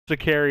to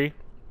carry,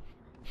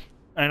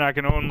 and I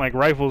can own like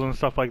rifles and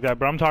stuff like that.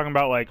 But I'm talking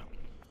about like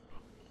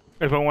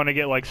if I want to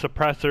get like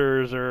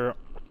suppressors or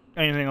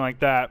anything like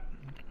that.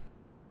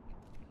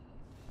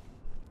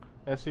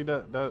 And see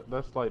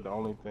that's like the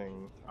only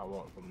thing I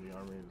want from the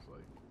army is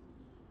like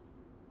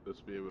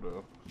just be able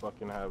to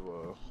fucking have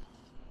a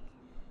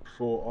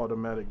full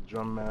automatic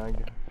drum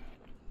mag.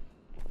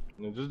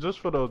 And just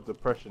for those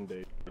depression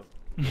days.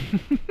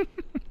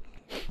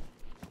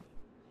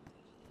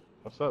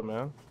 What's up,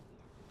 man?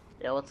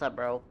 Yeah, what's up,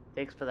 bro?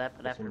 Thanks for that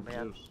Some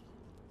man. juice.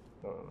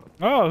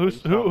 Oh,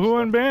 who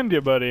unbanned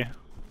you, buddy?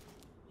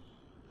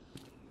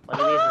 What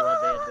do you mean who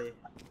unbanned me?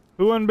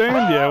 Who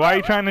unbanned you? Why are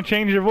you trying to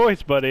change your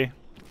voice, buddy?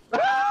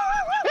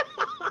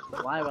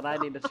 Why would I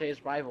need to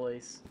change my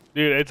voice?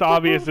 Dude, it's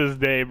obvious as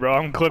day, bro.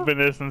 I'm clipping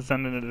this and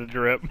sending it to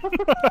Drip.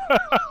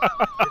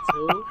 It's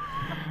who?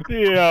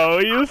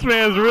 Yo, this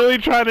man's really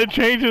trying to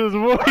change his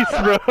voice,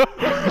 bro.